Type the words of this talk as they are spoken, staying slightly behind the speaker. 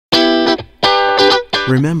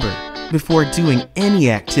Remember, before doing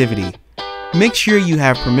any activity, make sure you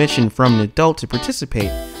have permission from an adult to participate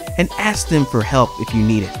and ask them for help if you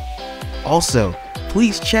need it. Also,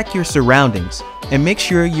 please check your surroundings and make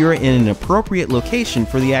sure you're in an appropriate location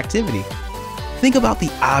for the activity. Think about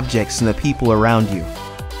the objects and the people around you.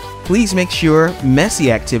 Please make sure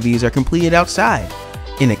messy activities are completed outside,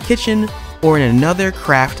 in a kitchen, or in another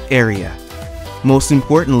craft area. Most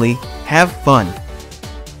importantly, have fun.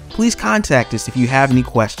 Please contact us if you have any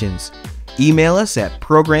questions. Email us at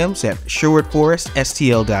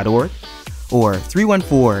programs@sherwoodforeststl.org or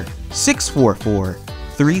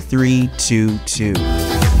 314-644-3322.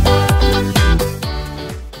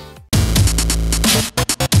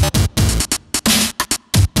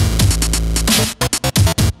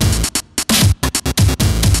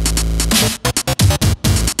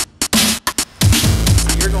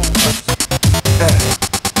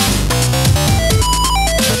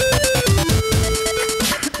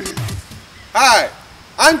 Hi,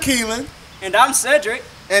 I'm Keelan. And I'm Cedric.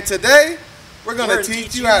 And today, we're going to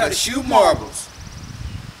teach you how to shoot marbles.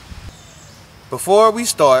 Before we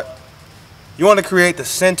start, you want to create the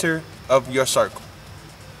center of your circle.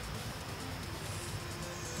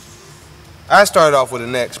 I started off with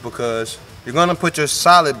an X because you're going to put your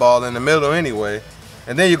solid ball in the middle anyway,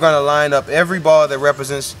 and then you're going to line up every ball that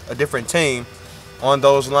represents a different team on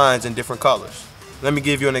those lines in different colors. Let me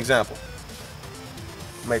give you an example.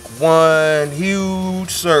 Make one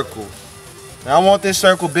huge circle. Now I want this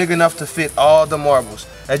circle big enough to fit all the marbles.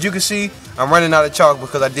 As you can see, I'm running out of chalk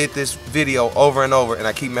because I did this video over and over and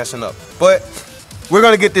I keep messing up. But we're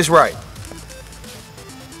gonna get this right.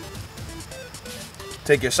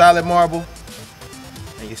 Take your solid marble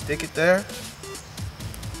and you stick it there.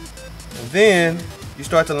 And then you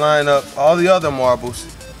start to line up all the other marbles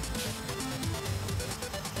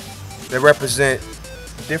that represent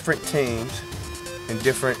different teams in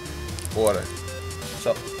different order.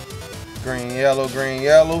 So, green, yellow, green,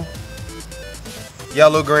 yellow,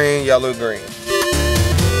 yellow, green, yellow, green.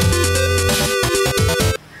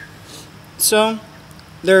 So,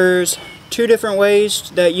 there's two different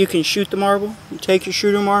ways that you can shoot the marble. You take your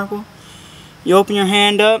shooter marble, you open your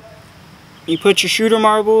hand up, you put your shooter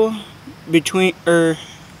marble between or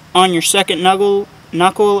on your second knuckle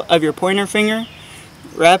of your pointer finger,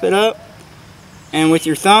 wrap it up, and with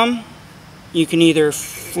your thumb, you can either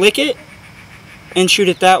flick it and shoot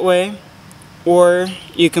it that way, or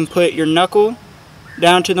you can put your knuckle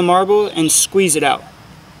down to the marble and squeeze it out.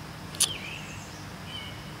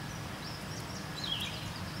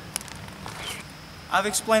 I've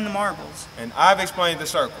explained the marbles. And I've explained the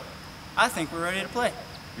circle. I think we're ready to play.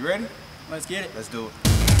 You ready? Let's get it. Let's do it.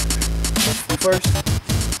 You first.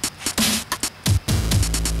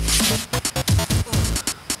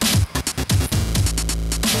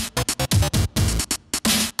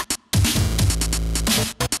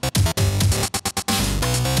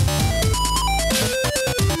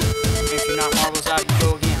 If you knock marbles out, you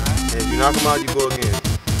go again, right? And if you knock them out, you go again.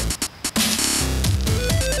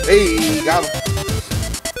 Hey, got him.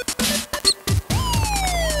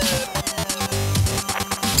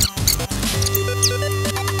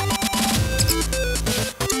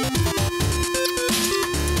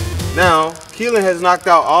 Now, Keelan has knocked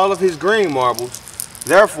out all of his green marbles,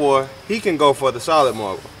 therefore, he can go for the solid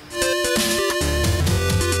marble.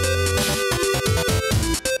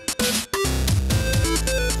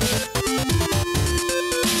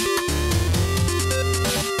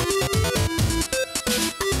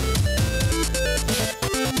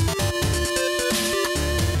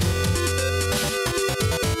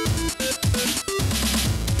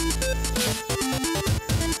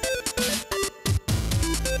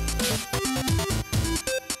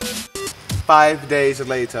 5 days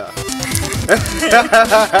later.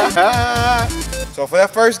 So for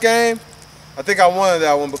that first game, I think I won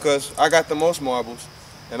that one because I got the most marbles.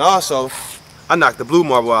 And also, I knocked the blue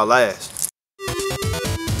marble out last.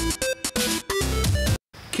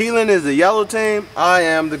 Keelan is the yellow team, I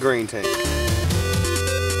am the green team.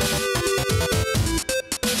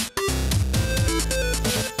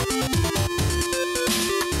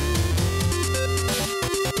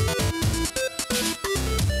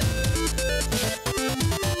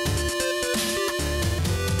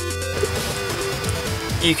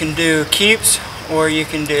 You can do keeps or you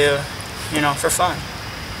can do, for fun.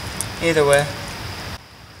 Either way.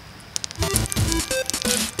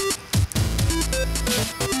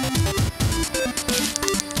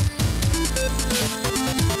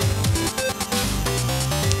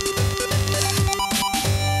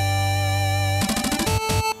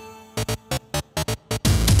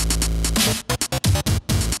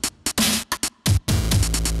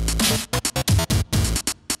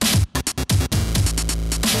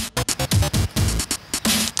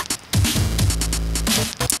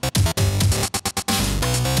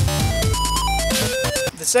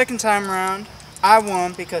 second time around, I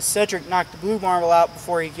won because Cedric knocked the blue marble out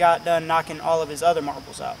before he got done knocking all of his other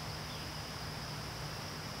marbles out.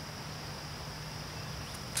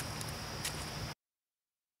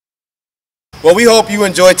 Well, we hope you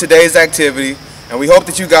enjoyed today's activity, and we hope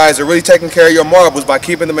that you guys are really taking care of your marbles by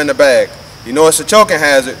keeping them in the bag. You know it's a choking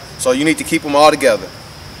hazard, so you need to keep them all together.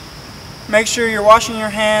 Make sure you're washing your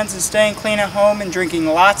hands and staying clean at home and drinking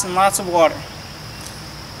lots and lots of water.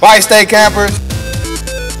 Bye, State Campers!